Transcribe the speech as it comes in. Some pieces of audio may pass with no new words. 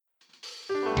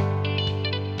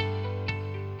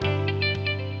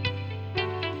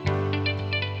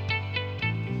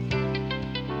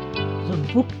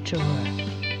Book Tour,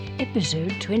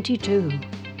 Episode 22,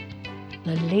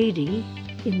 The Lady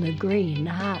in the Green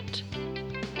Hat.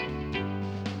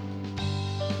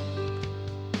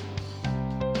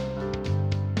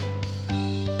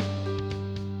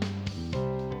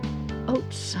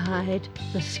 Outside,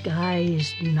 the sky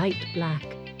is night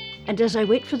black, and as I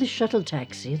wait for the shuttle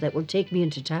taxi that will take me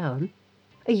into town,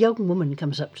 a young woman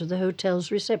comes up to the hotel's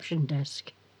reception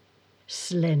desk.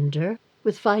 Slender,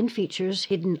 with fine features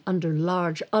hidden under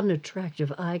large,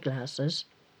 unattractive eyeglasses,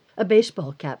 a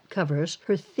baseball cap covers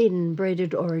her thin,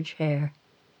 braided orange hair,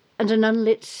 and an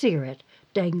unlit cigarette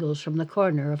dangles from the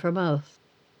corner of her mouth.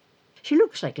 She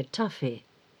looks like a toughie,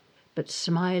 but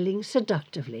smiling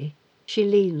seductively, she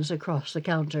leans across the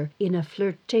counter in a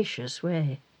flirtatious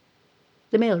way.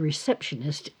 The male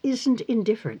receptionist isn't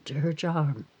indifferent to her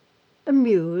charm.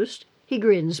 Amused, he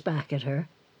grins back at her,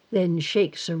 then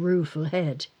shakes a rueful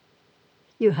head.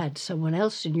 "You had someone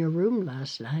else in your room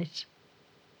last night."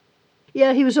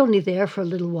 "Yeah, he was only there for a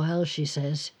little while," she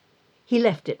says. "He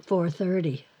left at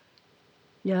 4:30.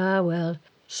 "Yeah, well,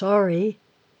 sorry.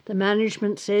 The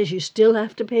management says you still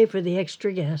have to pay for the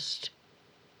extra guest."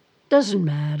 "Doesn't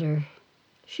matter."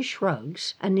 She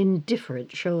shrugs an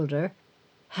indifferent shoulder,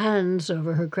 hands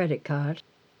over her credit card,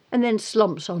 and then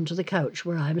slumps onto the couch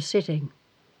where I'm sitting.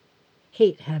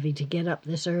 Hate having to get up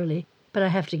this early, but I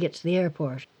have to get to the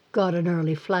airport. Got an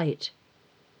early flight.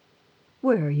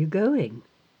 "Where are you going?"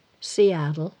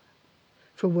 "Seattle."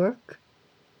 "For work?"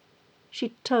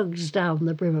 She tugs down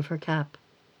the brim of her cap.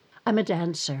 "I'm a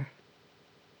dancer."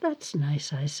 "That's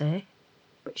nice," I say,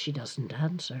 but she doesn't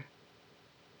answer.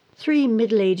 3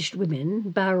 middle-aged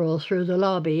women barrel through the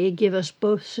lobby, give us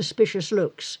both suspicious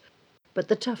looks, but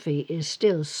the toughie is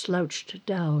still slouched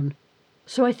down,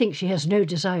 so I think she has no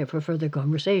desire for further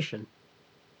conversation.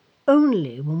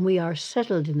 Only when we are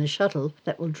settled in the shuttle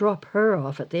that will drop her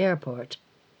off at the airport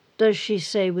does she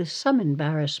say with some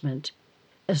embarrassment,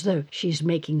 as though she's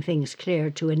making things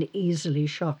clear to an easily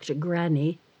shocked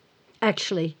granny,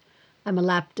 "Actually, I'm a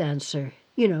lap dancer.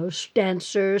 You know,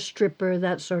 dancer, stripper,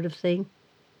 that sort of thing."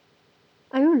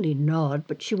 I only nod,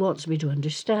 but she wants me to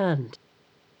understand.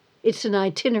 It's an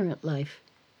itinerant life,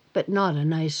 but not a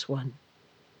nice one.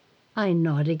 I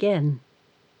nod again.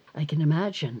 I can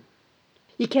imagine.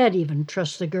 You can't even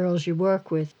trust the girls you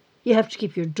work with. You have to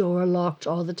keep your door locked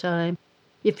all the time.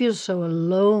 You feel so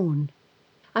alone.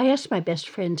 I asked my best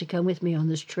friend to come with me on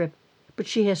this trip, but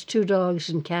she has 2 dogs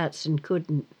and cats and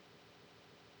couldn't.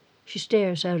 She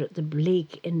stares out at the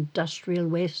bleak industrial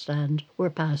wasteland we're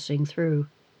passing through.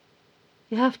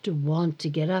 You have to want to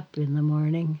get up in the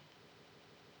morning.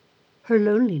 Her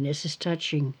loneliness is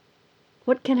touching.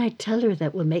 What can I tell her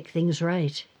that will make things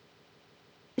right?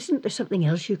 Isn't there something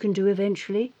else you can do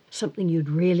eventually? Something you'd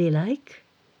really like?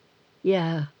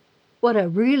 Yeah. What I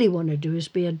really want to do is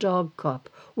be a dog cop,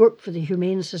 work for the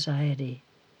Humane Society.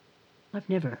 I've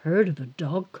never heard of a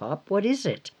dog cop. What is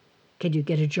it? Can you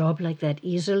get a job like that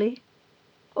easily?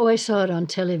 Oh, I saw it on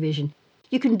television.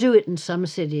 You can do it in some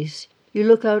cities. You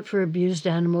look out for abused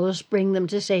animals, bring them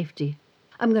to safety.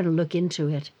 I'm going to look into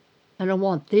it. I don't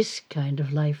want this kind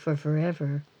of life for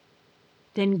forever.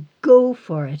 Then go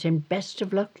for it, and best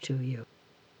of luck to you.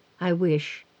 I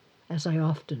wish, as I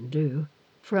often do,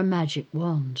 for a magic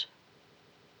wand.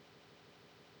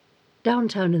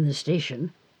 Downtown in the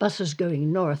station, buses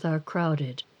going north are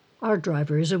crowded. Our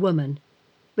driver is a woman,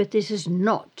 but this is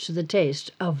not to the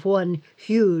taste of one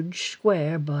huge,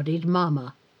 square-bodied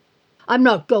mama. "I'm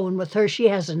not going with her, she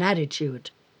has an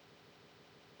attitude."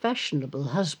 Fashionable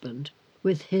husband,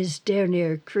 with his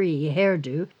dernier cri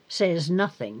hairdo, says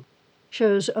nothing,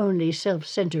 shows only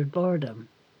self-centered boredom.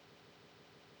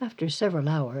 After several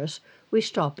hours, we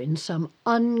stop in some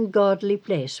ungodly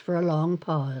place for a long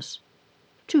pause.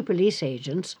 2 police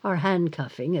agents are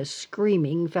handcuffing a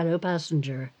screaming fellow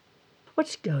passenger.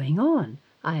 "What's going on?"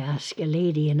 I ask a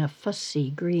lady in a fussy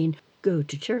green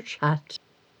go-to-church hat.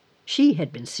 She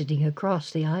had been sitting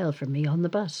across the aisle from me on the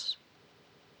bus.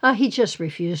 He just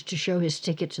refused to show his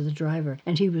ticket to the driver,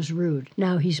 and he was rude.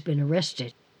 Now he's been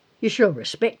arrested." You show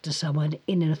respect to someone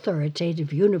in an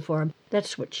authoritative uniform.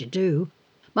 That's what you do.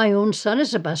 My own son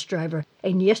is a bus driver,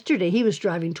 and yesterday he was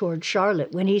driving toward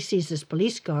Charlotte when he sees this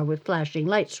police car with flashing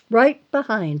lights right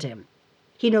behind him.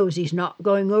 He knows he's not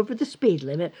going over the speed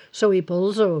limit, so he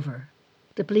pulls over.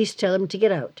 The police tell him to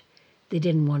get out. They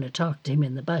didn't want to talk to him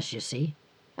in the bus, you see.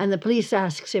 And the police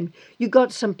asks him, "You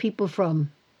got some people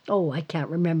from," I can't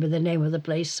remember the name of the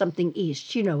place, something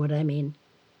East, you know what I mean.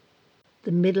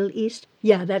 The Middle East?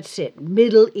 Yeah, that's it,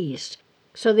 Middle East.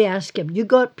 So they ask him, "You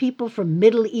got people from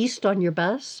Middle East on your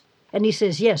bus?" And he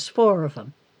says, "Yes, 4 of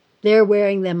them. They're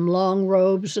wearing them long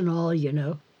robes and all, you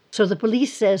know. So the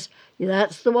police says,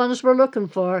 that's the ones we're looking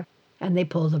for, and they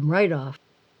pull them right off.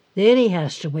 Then he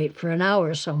has to wait for an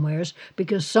hour somewheres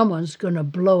because someone's going to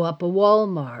blow up a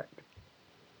Walmart.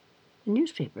 The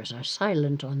newspapers are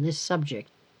silent on this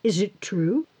subject. Is it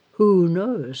true? Who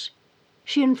knows?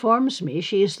 She informs me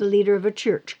she is the leader of a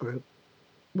church group,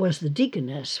 was the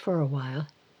deaconess for a while.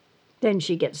 Then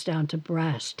she gets down to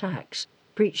brass tacks,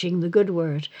 preaching the good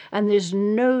word, and there's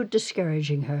no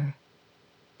discouraging her.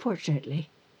 Fortunately,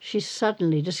 she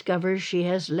suddenly discovers she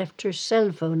has left her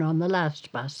cell phone on the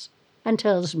last bus and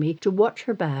tells me to watch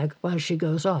her bag while she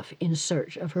goes off in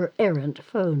search of her errant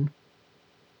phone.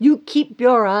 You keep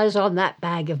your eyes on that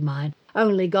bag of mine. I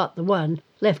only got the one,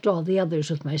 left all the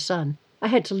others with my son. I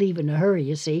had to leave in a hurry,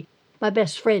 you see. My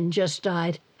best friend just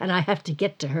died, and I have to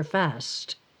get to her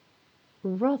fast.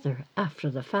 Rather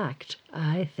after the fact,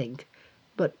 I think,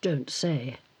 but don't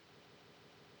say.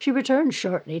 She returns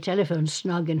shortly, telephone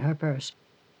snug in her purse.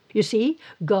 You see,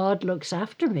 God looks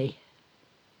after me.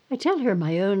 I tell her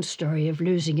my own story of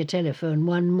losing a telephone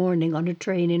one morning on a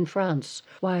train in France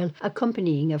while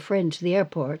accompanying a friend to the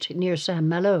airport near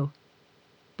Saint-Malo.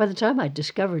 By the time I'd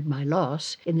discovered my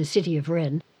loss in the city of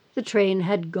Rennes, the train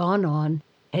had gone on,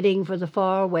 heading for the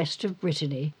far west of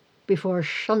Brittany, before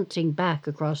shunting back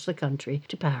across the country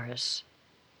to Paris.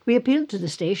 We appealed to the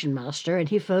station master, and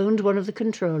he phoned one of the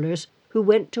controllers, who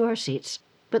went to our seats,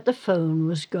 but the phone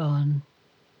was gone.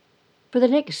 For the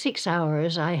next 6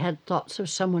 hours I had thoughts of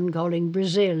someone calling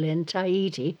Brazil in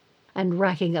Tahiti and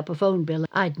racking up a phone bill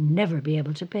I'd never be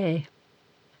able to pay.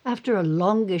 After a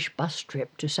longish bus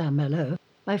trip to Saint-Malo,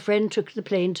 my friend took the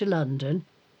plane to London,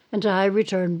 and I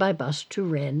returned by bus to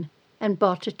Rennes and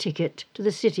bought a ticket to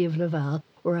the city of Laval,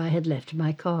 where I had left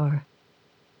my car.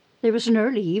 There was an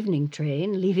early evening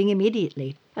train leaving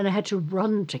immediately, and I had to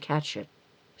run to catch it.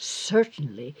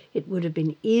 Certainly it would have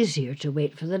been easier to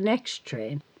wait for the next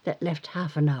train that left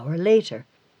half an hour later,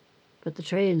 but the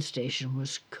train station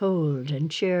was cold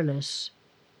and cheerless.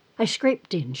 I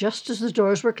scraped in just as the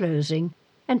doors were closing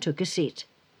and took a seat.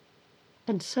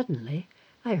 And suddenly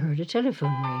I heard a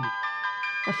telephone ring,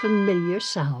 a familiar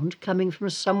sound coming from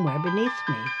somewhere beneath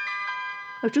me.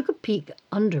 I took a peek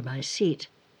under my seat,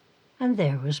 and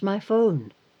there was my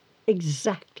phone,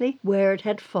 exactly where it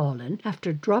had fallen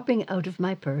after dropping out of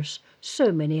my purse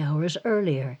so many hours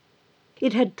earlier.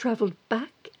 It had travelled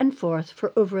back and forth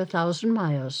for over 1,000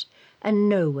 miles, and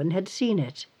no one had seen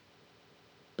it.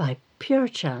 By pure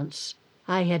chance,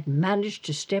 I had managed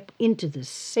to step into the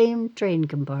same train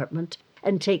compartment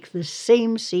and take the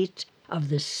same seat of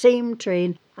the same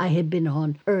train I had been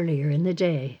on earlier in the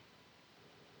day.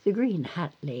 The green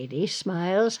hat lady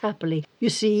smiles happily. You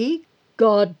see,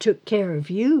 God took care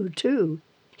of you, too.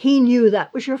 He knew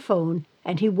that was your phone,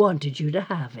 and he wanted you to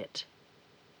have it.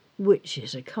 Which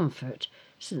is a comfort,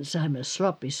 since I'm a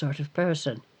sloppy sort of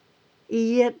person.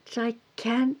 Yet I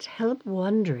can't help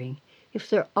wondering if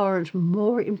there aren't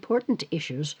more important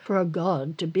issues for a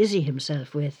God to busy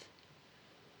himself with.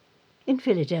 In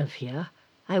Philadelphia,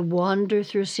 I wander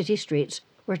through city streets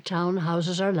where town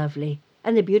houses are lovely,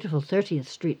 and the beautiful 30th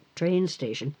Street train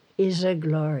station is a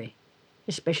glory,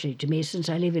 especially to me since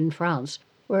I live in France,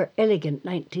 where elegant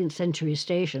 19th century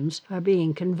stations are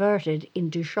being converted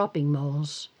into shopping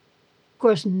malls. Of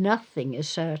course, nothing is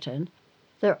certain.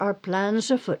 There are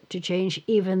plans afoot to change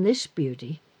even this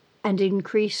beauty and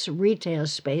increase retail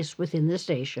space within the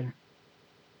station.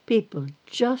 People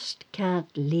just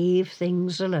can't leave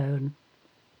things alone.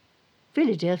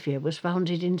 Philadelphia was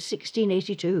founded in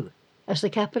 1682 as the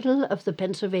capital of the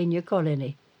Pennsylvania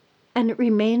colony, and it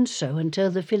remained so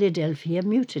until the Philadelphia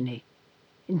Mutiny.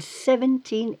 In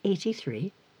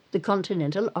 1783, the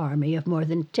Continental Army of more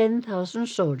than 10,000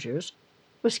 soldiers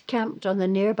was camped on the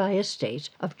nearby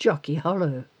estate of Jockey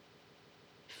Hollow.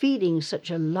 Feeding such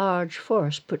a large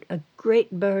force put a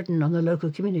great burden on the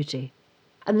local community,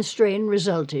 and the strain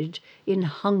resulted in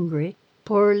hungry,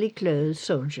 poorly clothed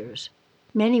soldiers,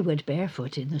 many went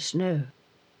barefoot in the snow,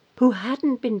 who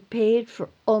hadn't been paid for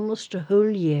almost a whole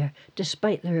year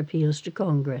despite their appeals to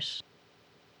Congress.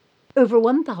 Over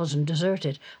 1,000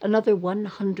 deserted, another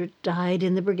 100 died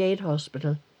in the brigade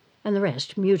hospital, and the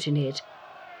rest mutinied,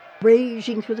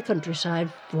 raging through the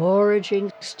countryside,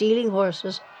 foraging, stealing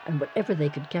horses, and whatever they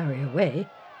could carry away.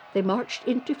 They marched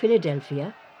into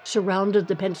Philadelphia, surrounded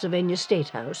the Pennsylvania State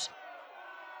House,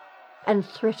 and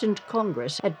threatened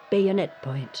Congress at bayonet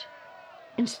point.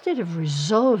 Instead of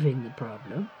resolving the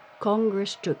problem,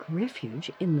 Congress took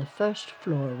refuge in the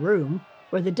first-floor room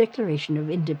where the Declaration of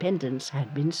Independence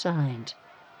had been signed,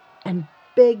 and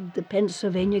begged the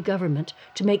Pennsylvania government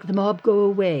to make the mob go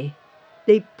away.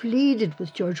 They pleaded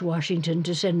with George Washington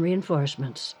to send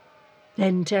reinforcements.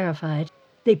 Then, terrified,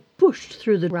 They pushed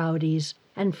through the rowdies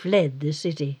and fled the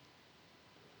city.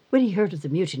 When he heard of the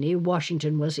mutiny,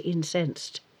 Washington was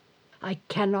incensed. I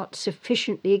cannot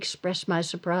sufficiently express my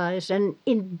surprise and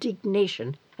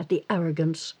indignation at the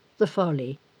arrogance, the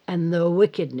folly, and the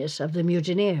wickedness of the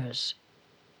mutineers.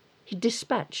 He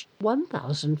dispatched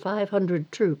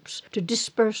 1,500 troops to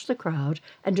disperse the crowd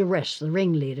and arrest the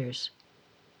ringleaders.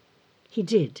 He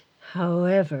did,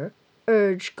 however,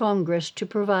 urge Congress to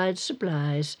provide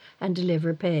supplies and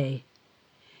deliver pay.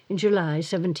 In July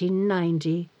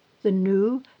 1790, the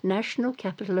new national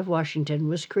capital of Washington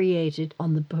was created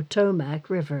on the Potomac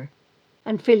River,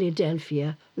 and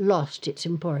Philadelphia lost its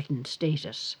important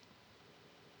status.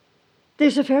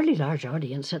 There's a fairly large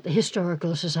audience at the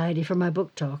Historical Society for my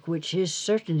book talk, which is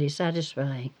certainly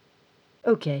satisfying.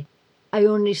 Okay, I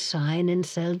only sign and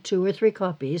sell 2 or 3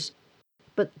 copies,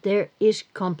 but there is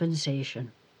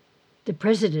compensation. The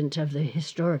president of the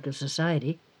Historical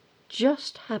Society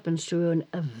just happens to own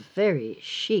a very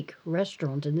chic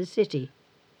restaurant in the city,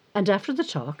 and after the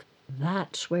talk,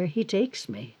 that's where he takes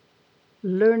me.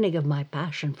 Learning of my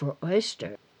passion for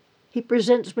oyster, he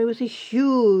presents me with a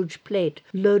huge plate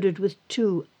loaded with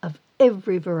 2 of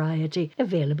every variety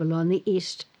available on the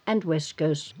east and west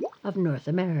coast of North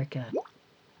America.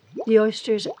 The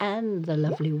oysters and the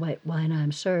lovely white wine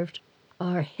I'm served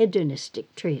are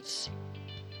hedonistic treats,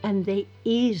 and they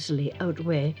easily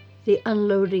outweigh the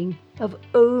unloading of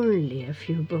only a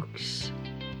few books.